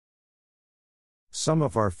Some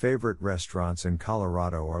of our favorite restaurants in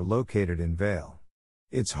Colorado are located in Vail.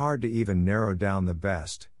 It's hard to even narrow down the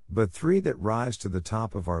best, but 3 that rise to the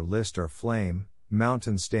top of our list are Flame,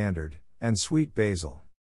 Mountain Standard, and Sweet Basil.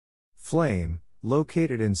 Flame,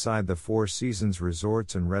 located inside the Four Seasons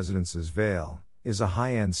Resorts and Residences Vail, is a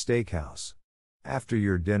high-end steakhouse. After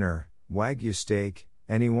your dinner, Wagyu steak,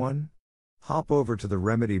 anyone? Hop over to the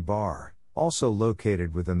Remedy Bar, also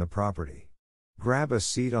located within the property. Grab a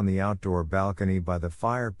seat on the outdoor balcony by the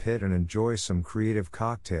fire pit and enjoy some creative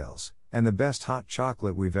cocktails, and the best hot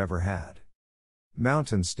chocolate we've ever had.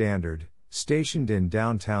 Mountain Standard, stationed in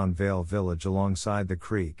downtown Vail Village alongside the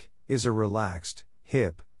creek, is a relaxed,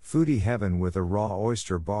 hip, foodie heaven with a raw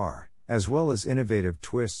oyster bar, as well as innovative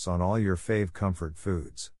twists on all your fave comfort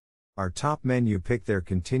foods. Our top menu pick there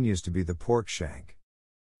continues to be the pork shank.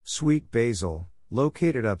 Sweet Basil,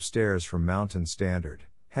 located upstairs from Mountain Standard,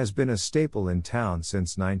 has been a staple in town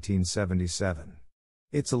since 1977.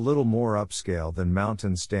 It's a little more upscale than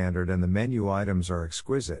Mountain Standard and the menu items are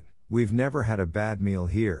exquisite. We've never had a bad meal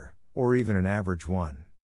here, or even an average one.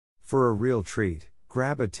 For a real treat,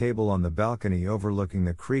 grab a table on the balcony overlooking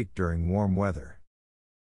the creek during warm weather.